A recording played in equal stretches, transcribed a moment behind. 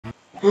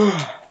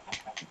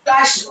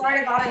I swear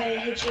to God, I'm gonna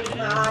hit you with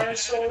my iron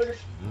sword.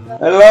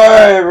 Hello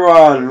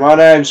everyone, my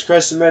name's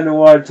Chris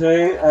YT,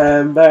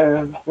 and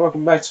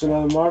welcome back to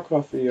another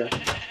Minecraft video.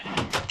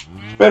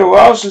 It's been a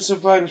while since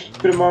I've played a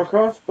bit of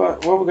Minecraft,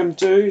 but what we're going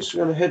to do is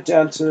we're going to head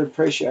down to the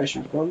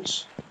appreciation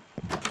funds.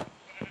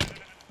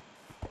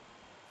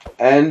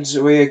 And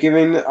we are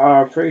giving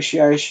our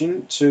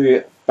appreciation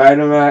to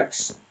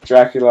Betamax,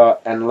 Dracula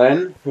and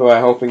Len, who are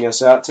helping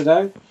us out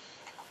today.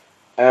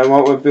 And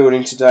what we're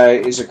building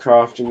today is a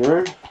crafting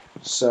room,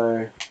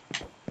 so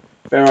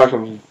if everyone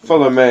can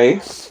follow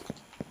me.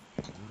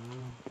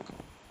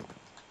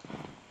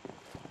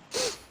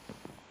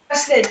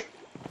 Preston,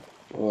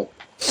 What?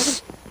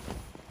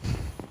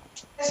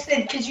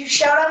 Preston, could you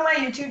shout out my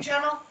YouTube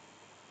channel?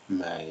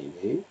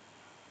 Maybe.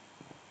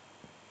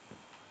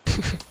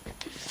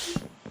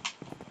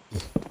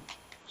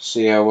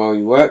 See how well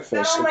you work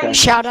first, okay?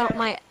 Shout out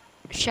my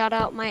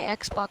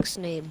Xbox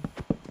name.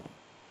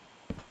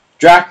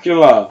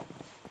 Dracula.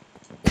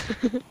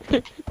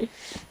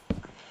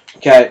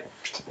 Okay,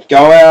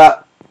 go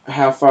out.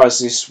 How far is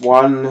this?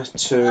 1,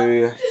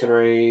 2,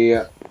 3,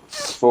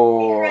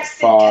 4,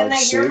 5,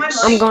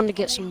 6. I'm going to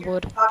get some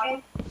wood.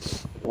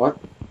 What?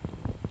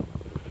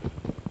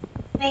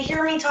 Can they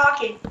hear me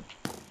talking?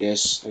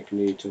 Yes, I can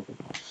hear you talking.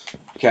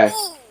 Okay,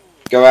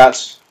 go out.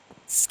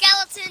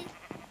 Skeleton.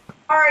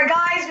 Alright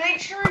guys, make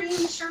sure you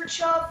search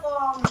up,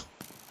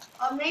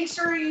 make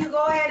sure you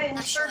go ahead and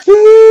search. Go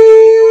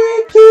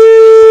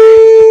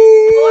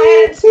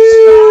ahead and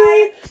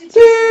subscribe to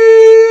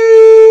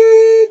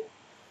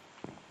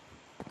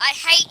I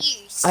hate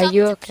you. Are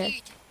you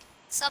okay?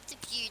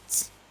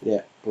 Subterfuge.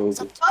 Yeah, we'll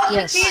do.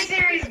 Yes.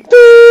 T-Series.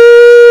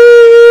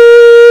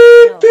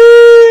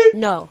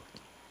 No.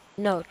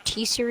 No,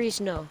 T-Series,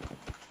 no.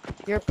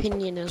 Your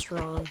opinion is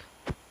wrong.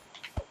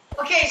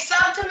 Okay,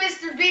 sub to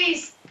Mr.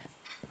 Beast.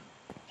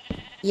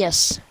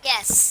 Yes,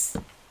 Yes.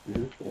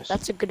 Yes.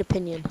 that's a good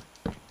opinion.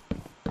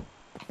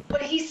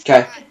 But he's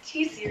Okay. the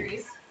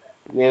T-Series.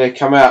 You're gonna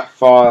come out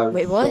 5.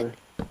 Wait, what?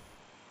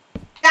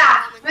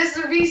 Yeah,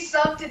 Mr. Beast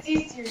sub to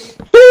T-Series.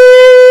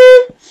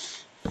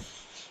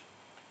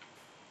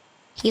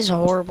 He's a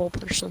horrible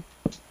person.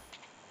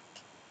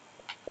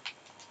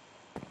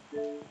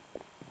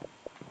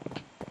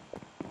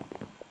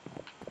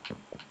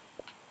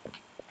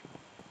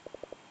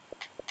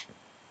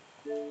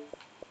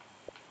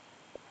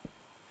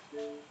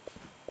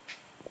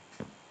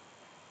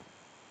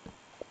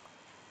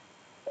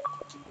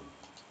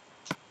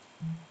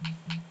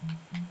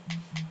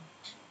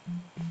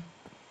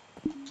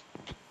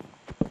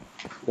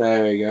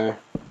 There we go.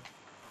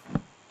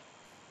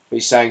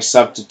 He's saying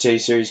sub to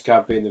T-Series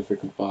can't be in the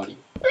freaking party.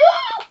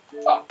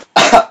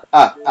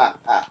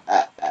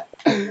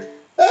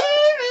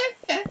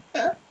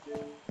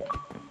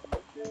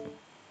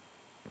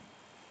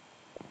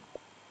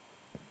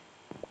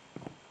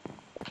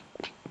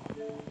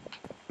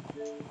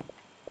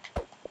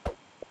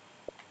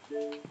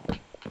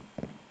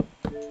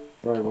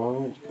 Right, why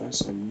don't you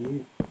guys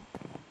unmute?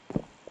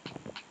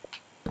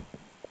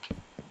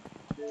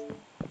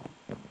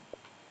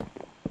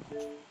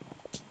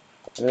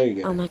 There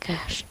you go. Oh my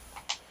gosh.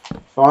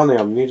 Finally,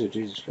 I'm muted.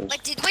 Jesus Christ.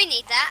 But did we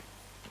need that?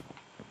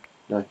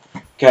 No.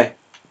 Okay,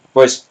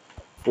 boys,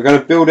 we're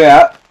gonna build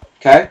out.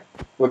 Okay,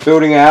 we're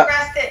building out.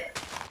 Press it.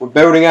 We're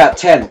building out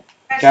 10.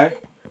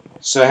 Okay.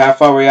 So how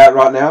far are we at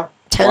right now?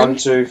 10? 1,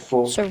 2,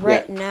 4. So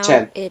right yeah, now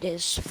 10. it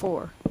is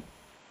 4.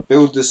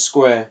 Build the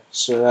square.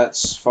 So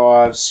that's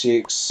 5,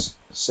 6,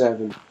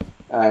 7,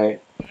 8,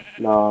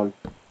 9,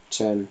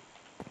 10,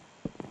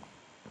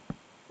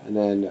 and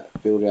then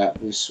build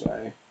out this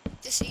way.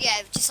 Just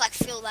like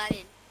fill that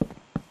in.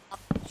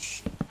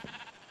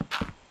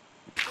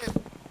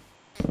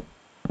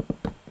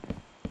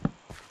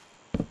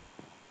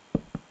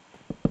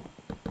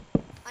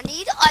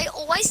 I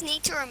always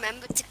need to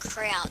remember to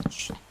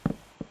crouch.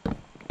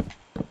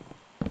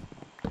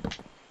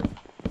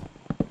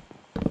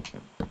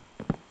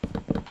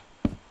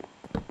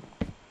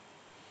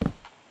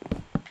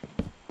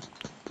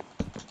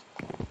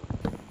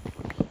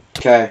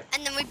 Okay.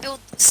 And then we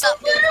start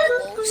building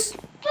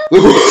the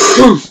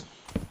walls.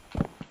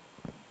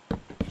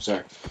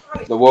 Sorry.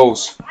 The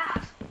walls.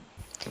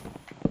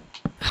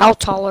 How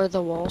tall are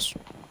the walls?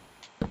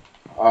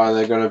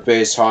 They're gonna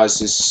be as high as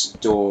this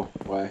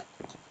doorway.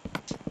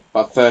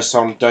 But first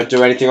on, don't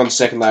do anything on the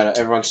second ladder.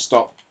 Everyone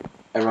stop.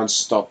 Everyone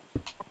stop.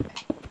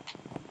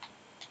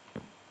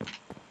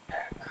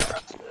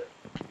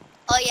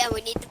 Oh yeah,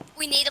 we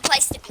need a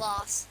place to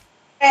glass.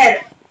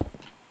 Ed.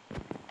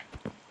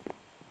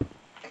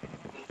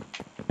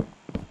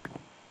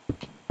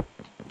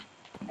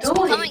 It's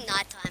becoming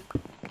nighttime.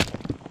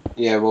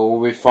 Yeah, well,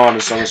 we'll be fine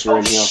as long as we're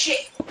in here.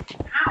 Shit.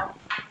 Ow.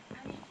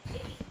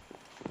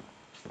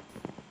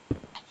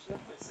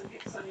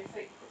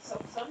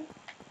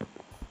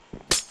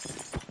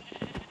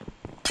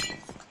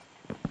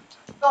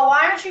 So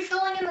why aren't you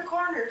filling in the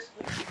corners?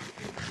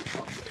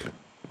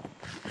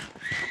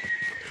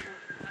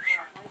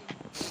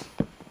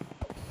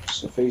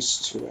 So these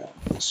two out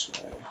this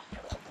way.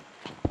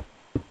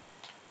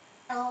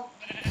 Oh.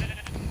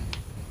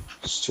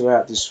 It's two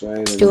out this way.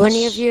 Then Do it's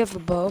any of you have a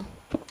bow?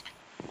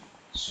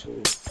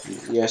 two.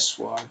 Yes,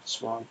 why? It's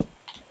fine.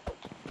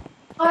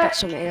 I got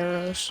some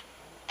arrows.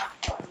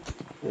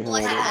 We Well,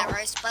 I have have it.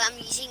 arrows, but I'm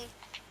using.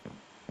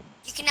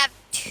 You can have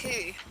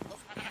 2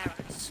 of my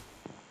arrows.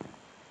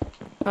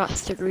 Got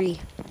 3.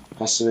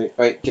 Has to be.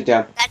 Wait, get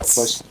down. That's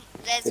Close.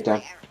 there's Get my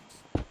down.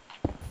 arrows.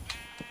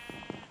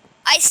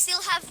 I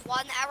still have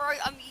 1 arrow.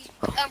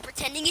 I'm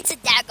pretending it's a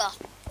dagger.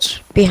 It's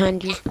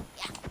behind you.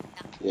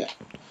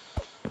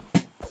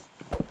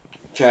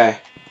 Okay.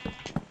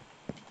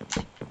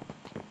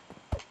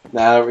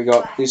 Now that we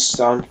got this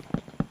done.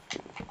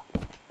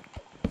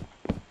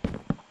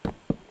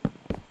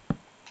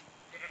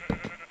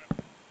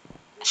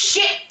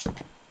 Shit!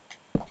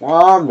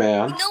 Calm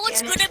down. You know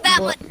what's Damn good it. about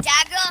my What?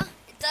 dagger?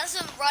 It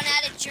doesn't run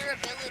out of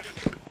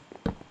durability.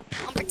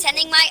 I'm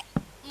pretending my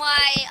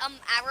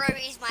arrow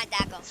is my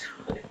dagger.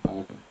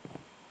 Okay.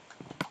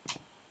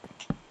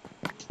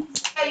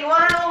 Hey, you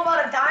wanna know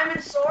about a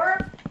diamond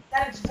sword?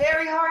 That it's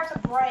very hard to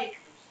break.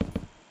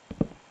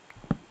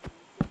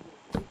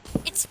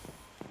 It's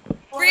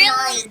Or really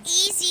iron.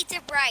 easy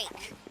to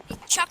break. You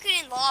chuck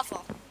it in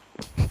lava.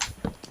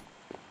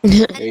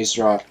 He's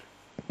right.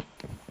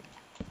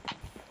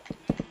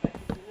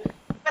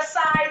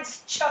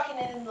 Besides chucking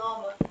it in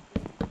lava.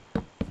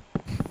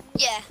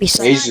 Yeah.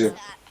 Besides Easy.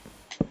 that.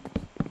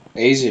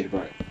 Easy to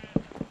break.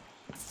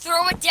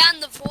 Throw it down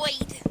the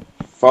void.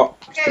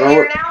 Okay, Throw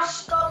you're it. now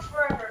stuck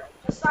forever.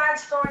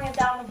 Besides throwing it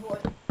down the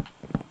void.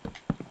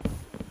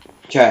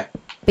 Okay.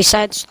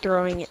 Besides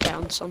throwing it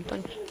down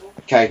something.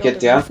 Okay, Build get a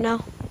down. roof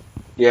now.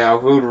 Yeah, I'll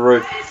build a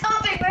roof. That is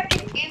something that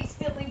can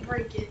instantly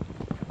break it.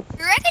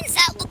 You reckon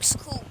that looks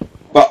cool?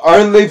 But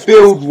only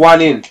build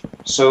one in.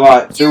 So,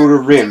 like, Do you- build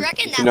a do rim. you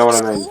reckon If that you know what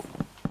looks I mean. cool?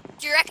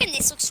 Do you reckon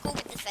this looks cool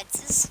with the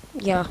fences?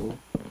 Yeah.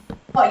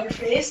 What, your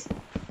face?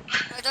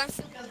 I don't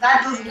feel. Because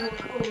that doesn't look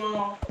cool at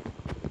all.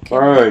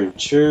 Bro,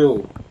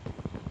 chill.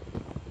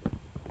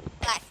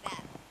 Like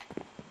that.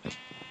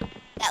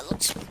 That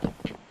looks cool.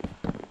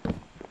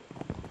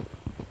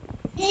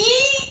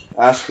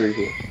 That's pretty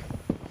good.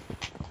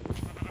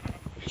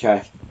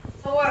 Okay.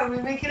 So what, are we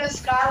making a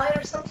skylight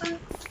or something?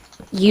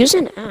 Use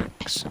an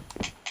axe.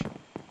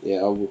 Yeah, I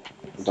don't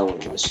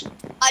want to waste it.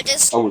 I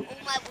just. Oh. All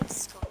my wood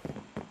is gone.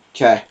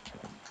 Okay.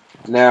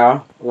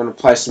 Now, I'm going to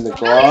place in the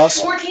So really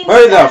glass. 14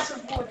 Hurry stacks the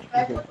of wood. Can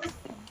I put this?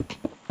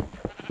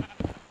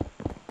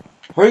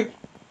 Hurry.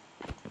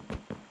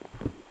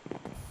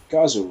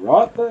 Guys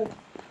alright there?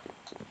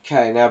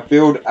 Okay, now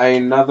build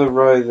another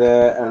row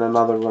there and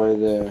another row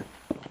there.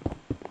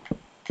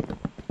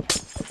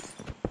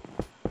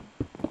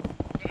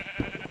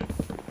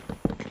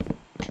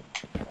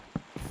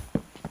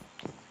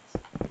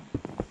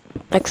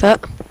 Like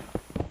that.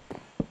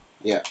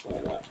 Yeah,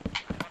 like that.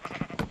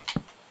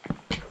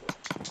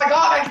 Oh my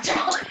god, I can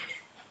tell.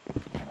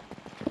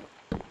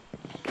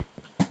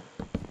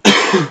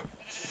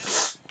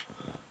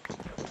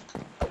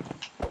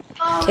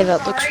 Oh, Okay,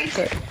 that sorry. looks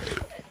good.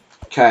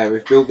 Okay,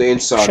 we've built the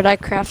inside. Should I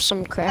craft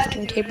some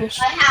crafting tables?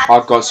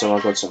 I've got some,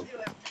 I've got some.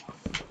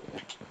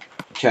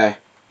 Okay.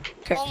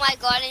 Okay. Oh my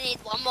god, I need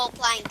 1 more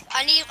plank.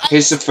 I need.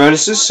 Here's the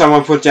furnaces.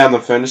 Someone put down the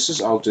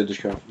furnaces. I'll do the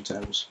crafting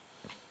tables.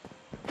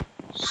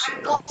 So,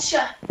 I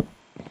gotcha.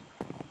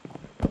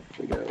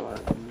 we go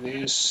like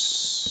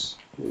this,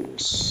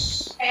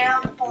 this,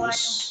 Bam, bam,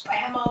 this.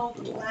 bam,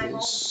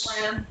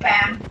 bam,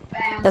 bam,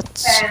 bam,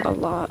 That's bam. a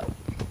lot.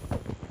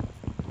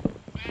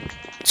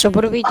 So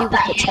what do we do with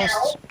the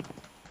chests?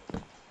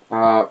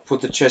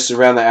 Put the chests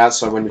around the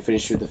outside when you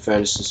finish with the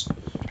furnaces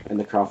and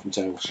the crafting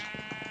tables.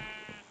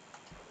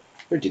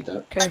 Who did that?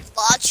 Okay. Like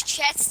large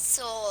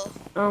chests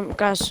or.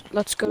 Guys,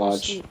 let's go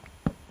Large. to sleep.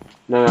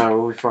 No,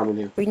 we'll be fine in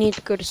here. We need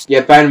to go to sleep.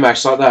 Yeah,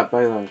 Baymax like that,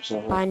 Baymax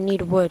like that. I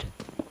need wood.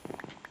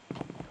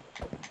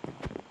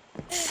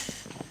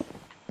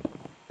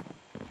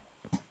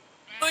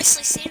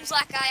 Mostly seems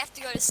like I have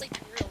to go to sleep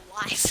in real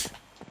life.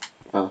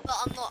 Oh. But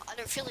I'm not. I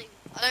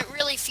don't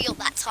really feel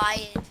that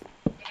tired.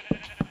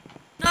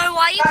 No,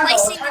 why are you I don't know,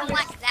 placing what them time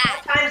like is-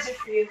 that? What time is it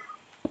for you?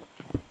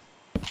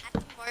 At the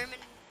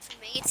moment, for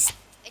me, it's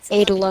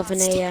 8:11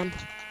 past 10. a.m.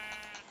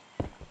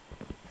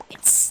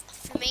 It's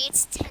for me.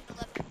 It's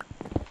 10:11.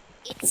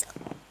 It's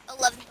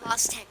 11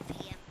 past 10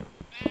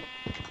 p.m.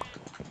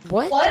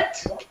 What?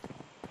 What?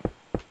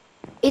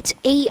 It's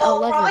Oh,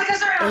 probably 8:11 because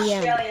they're in a.m.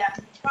 Australia.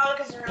 It's probably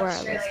because they're in Where I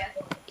live. Australia.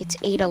 It's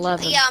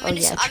 8:11. Yeah, Oh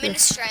yeah, I'm true. in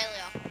Australia.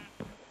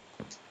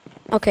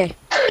 Okay.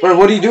 Bro,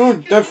 what are you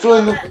doing? Don't fill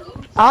in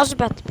the... I was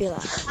about to be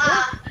like,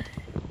 Ah,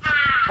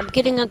 I'm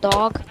getting a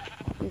dog.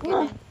 I'm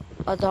getting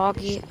a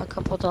doggy, a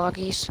couple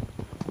doggies.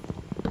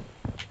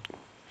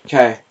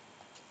 Okay.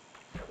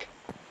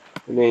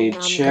 We need Now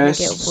I'm gonna get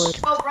chests. wood.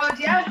 oh, bro,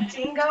 do you have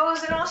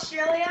dingoes in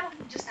Australia?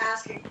 I'm just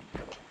asking.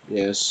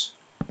 Yes.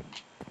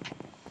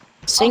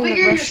 Sing the big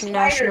are your Russian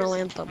national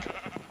spiders? anthem.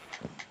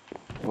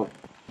 What?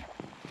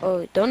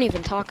 Oh, don't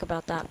even talk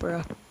about that,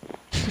 bro.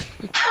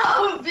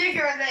 How big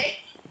are they?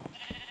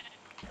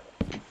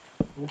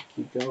 What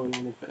you going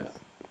on about?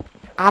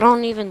 I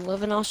don't even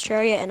live in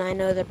Australia, and I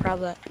know they're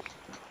probably like,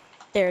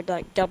 They're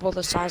like double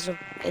the size of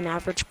an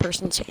average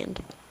person's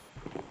hand.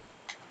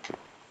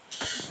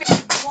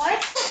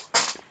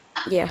 What?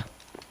 Yeah.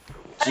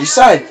 Did you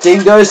say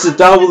dingoes are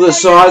double the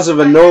size of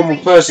a normal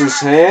person's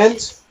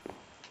hand?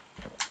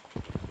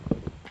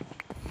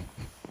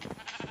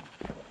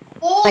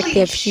 Holy Like they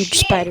have huge shit.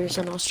 spiders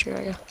in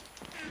Australia.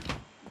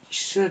 You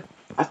said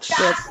a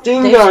That's-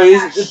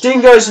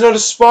 dingo's not a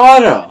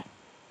spider.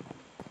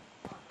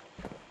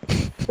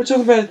 We're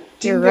talking about a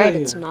dingo. You're right,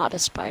 it's here. not a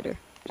spider.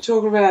 We're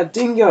talking about a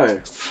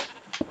dingo.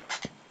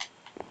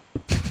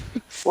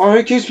 Well,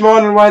 who keeps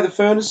mining away the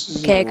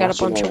furnaces? Okay, I got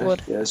a bunch of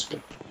wood. Yeah, that's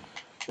fine.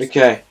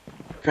 Okay.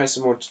 Okay,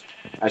 some more.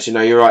 Actually,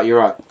 no, you're right. You're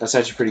right. That's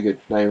actually pretty good.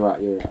 No, you're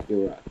right. You're right.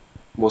 You're right.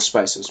 More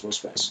space. There's more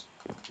space.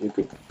 You're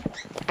good.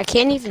 I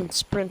can't even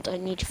sprint, I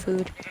need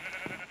food.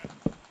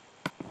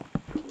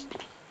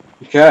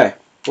 Okay.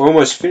 We're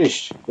almost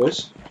finished,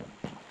 boys.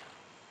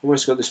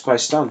 Almost got this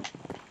place done.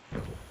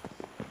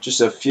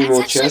 Just a few more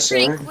That's actually chests,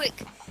 pretty I reckon.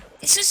 quick.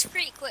 This is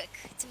pretty quick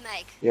to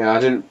make. Yeah, I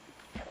didn't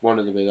want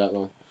it to be that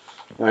long.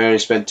 I only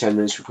spent 10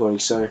 minutes recording,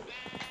 so...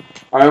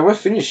 Alright, we're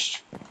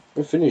finished.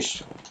 We're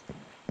finished.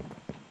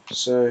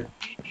 So...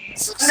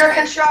 This looks Under so-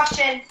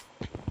 construction.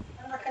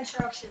 Under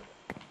construction.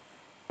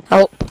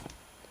 Help.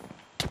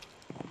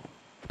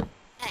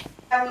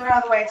 I moved out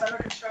of the way. It's under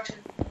construction.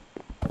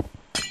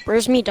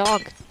 Where's me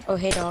dog? Oh,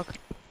 hey dog.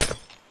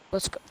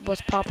 What's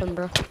poppin',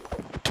 bro?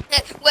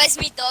 Where's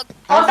me dog?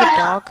 I have What the a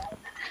hell? dog.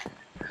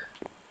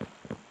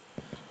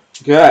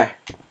 Okay.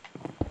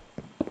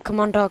 Come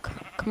on, dog.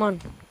 Come on.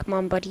 Come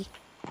on, buddy.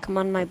 Come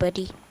on, my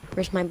buddy.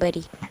 Where's my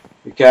buddy?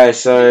 Okay,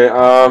 so,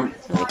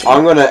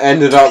 I'm gonna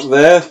end it up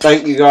there.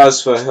 Thank you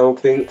guys for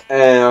helping,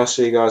 and I'll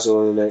see you guys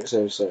all in the next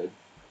episode.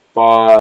 Bye.